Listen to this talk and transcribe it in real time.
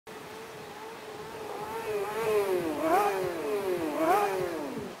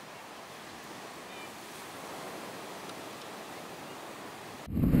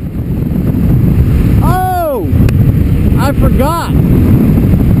forgot.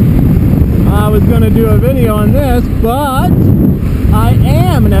 I was going to do a video on this, but I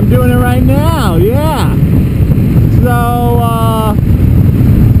am, and I'm doing it right now. Yeah. So,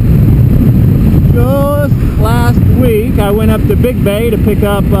 just last week, I went up to Big Bay to pick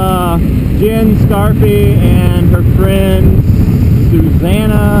up Jen Scarfy and her friend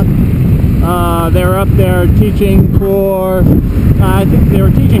Susanna. They were up there teaching for, I think they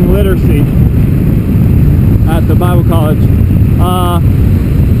were teaching literacy at the Bible college.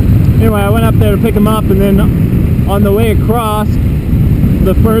 Anyway, I went up there to pick them up, and then on the way across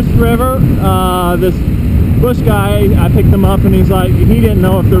the first river, this bush guy, I picked him up, and he's like, he didn't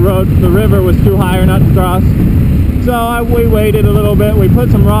know if the river was too high or not to cross. So we waited a little bit. We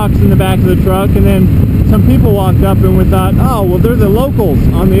put some rocks in the back of the truck, and then some people walked up, and we thought, oh, well, they're the locals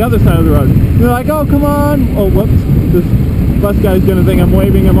on the other side of the road. And they're like, oh, come on. Oh, whoops. This bus guy's going to think I'm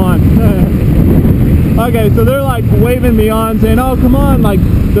waving him on. Okay, so they're like waving me on, saying, oh, come on. Like,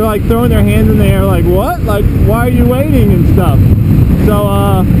 they're like throwing their hands in the air, like, what? Like, why are you waiting and stuff? So,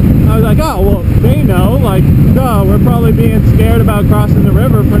 I was like, oh, well, they know. Like, duh, we're probably being scared about crossing the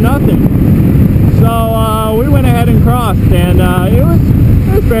river for nothing. So, we went ahead and crossed, and it was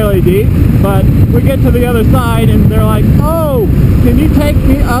fairly deep, but we get to the other side, and they're like, oh, can you take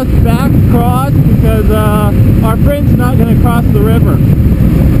us back across, because our friend's not going to cross the river.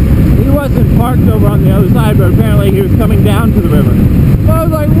 He wasn't parked over on the other side, but apparently he was coming down to the river. So I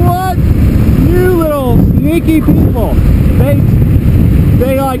was like, what? You little sneaky people.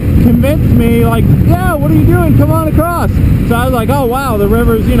 They like convinced me, like, yeah, what are you doing? Come on across. So I was like, oh wow, the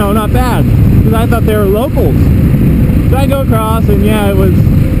river's, you know, not bad, because I thought they were locals. So I go across, and yeah, it was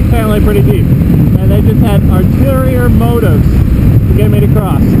apparently pretty deep, and they just had ulterior motives to get me to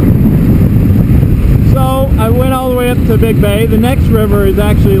cross. So I went all the way up to Big Bay. The next river is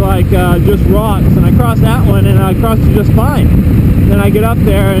actually like just rocks, and I crossed that one, and I crossed it just fine. Then I get up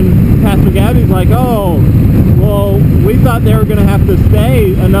there, and Pastor Gabby's like, oh, well, we thought they were going to have to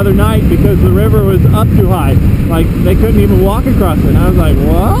stay another night because the river was up too high. Like, they couldn't even walk across it. And I was like,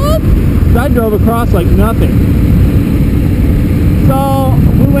 what? So I drove across like nothing. So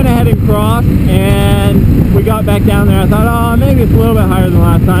we went ahead and crossed, and we got back down there. I thought, oh, maybe it's a little bit higher than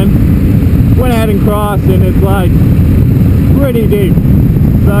last time. Went ahead and crossed, and it's like pretty deep.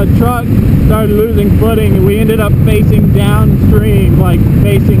 The truck started losing footing, and we ended up facing downstream, like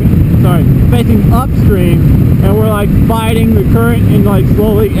facing upstream, and we're like fighting the current and like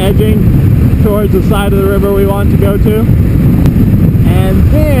slowly edging towards the side of the river we want to go to. And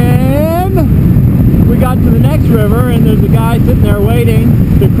then we got to the next river, and there's a guy sitting there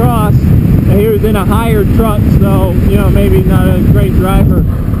waiting to cross, and he was in a hired truck, so, you know, maybe not a great driver.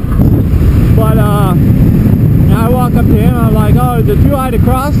 But I walk up to him, and I'm like, oh, is it too high to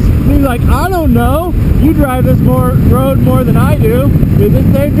cross? And he's like, I don't know. You drive this road more than I do. Is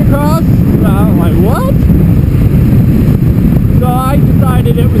it safe to cross? So I'm like, what? So I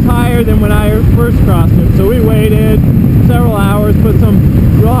decided it was higher than when I first crossed it. So we waited several hours, put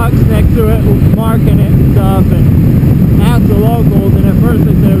some rocks next to it, marking it and stuff, and asked the locals, and at first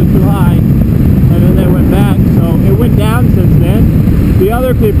they said it was too high, and then they went back. So it went down since then. The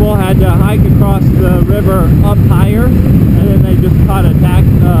other people had to hike across the river up higher, and then they just caught a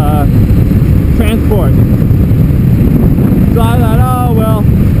transport. So I thought, oh, well,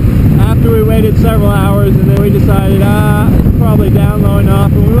 after we waited several hours, and then we decided, it's probably down low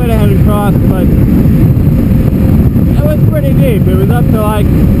enough, and we went ahead and crossed, but it was pretty deep. It was up to like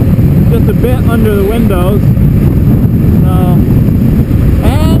just a bit under the windows. So,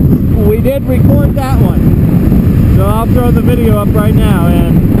 and we did record that one. So I'll throw the video up right now,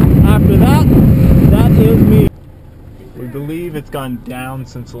 and after that, that is me. We believe it's gone down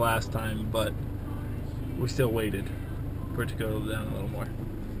since the last time, but we still waited for it to go down a little more.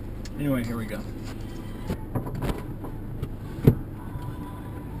 Anyway, here we go.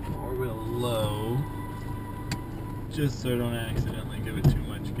 Four-wheel low, just so I don't accidentally give it too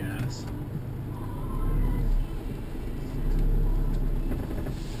much gas.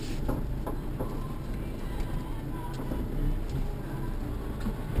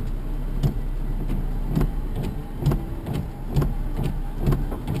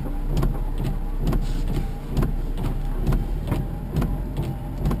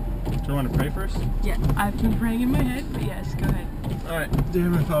 Do you want to pray first? Yeah, I've been praying in my head, but yes, go ahead. Alright, dear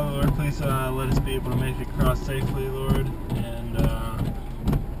Heavenly Father, Lord, please let us be able to make it across safely, Lord, and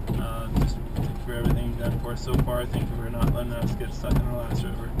just thank you for everything you've done for us so far. Thank you for not letting us get stuck in the last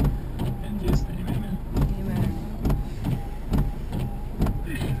river. In Jesus' name, amen. Amen.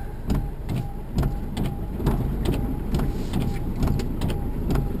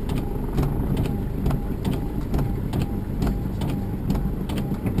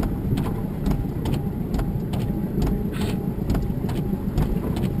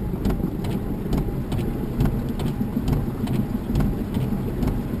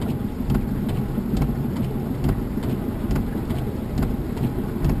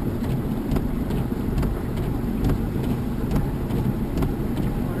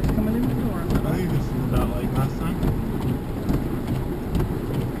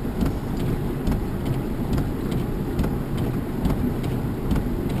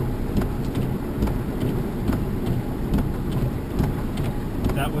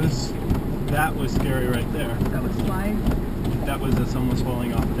 That was scary right there. That was slide. That was us almost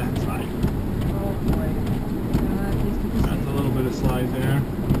falling off that side. Oh boy. That's a little bit of slide there.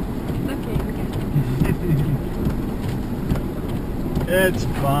 Okay, okay. It's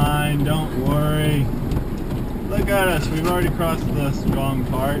fine, don't worry. Look at us, we've already crossed the strong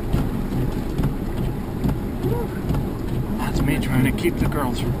part. That's me trying to keep the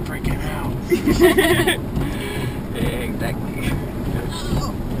girls from freaking out. Exactly.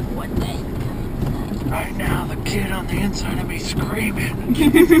 One day. Right now, the kid on the inside of me screaming. He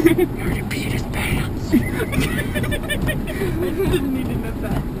already peed his pants. Didn't need to know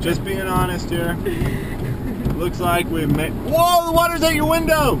that. Just being honest here. Looks like we made. Whoa, the water's at your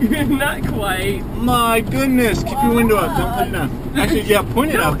window! Not quite. My goodness, keep your window up, don't put it down. Actually, yeah,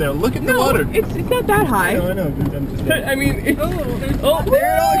 point it out there. Look at the water. It's not that high. I know. I'm just I mean, it's, oh,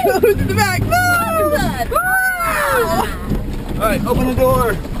 there it all goes in the back. Alright, open the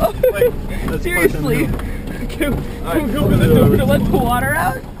door. Oh, wait, let's seriously. Alright, Open the door to let the water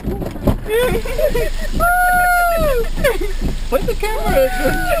out. Put the camera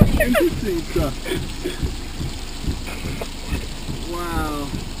at the interesting stuff. Wow.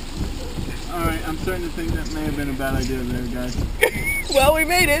 Alright, I'm starting to think that may have been a bad idea there, guys. Well, we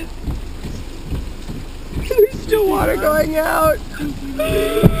made it. There's still water going out.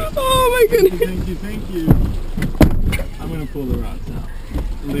 Oh my goodness. Thank you. I'm going to pull the rods out.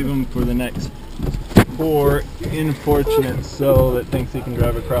 Leave them for the next poor, unfortunate soul that thinks he can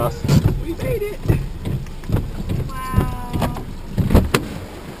drive across. We made it. Wow.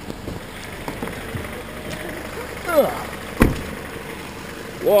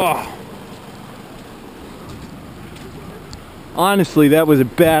 Whoa. Honestly, that was a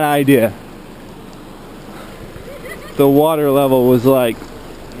bad idea. The water level was like,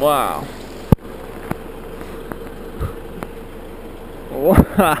 wow.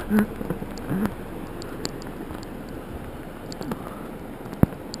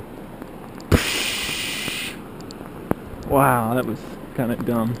 Wow, that was kind of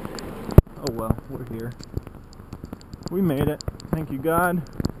dumb. Oh well, we're here. We made it. Thank you, God.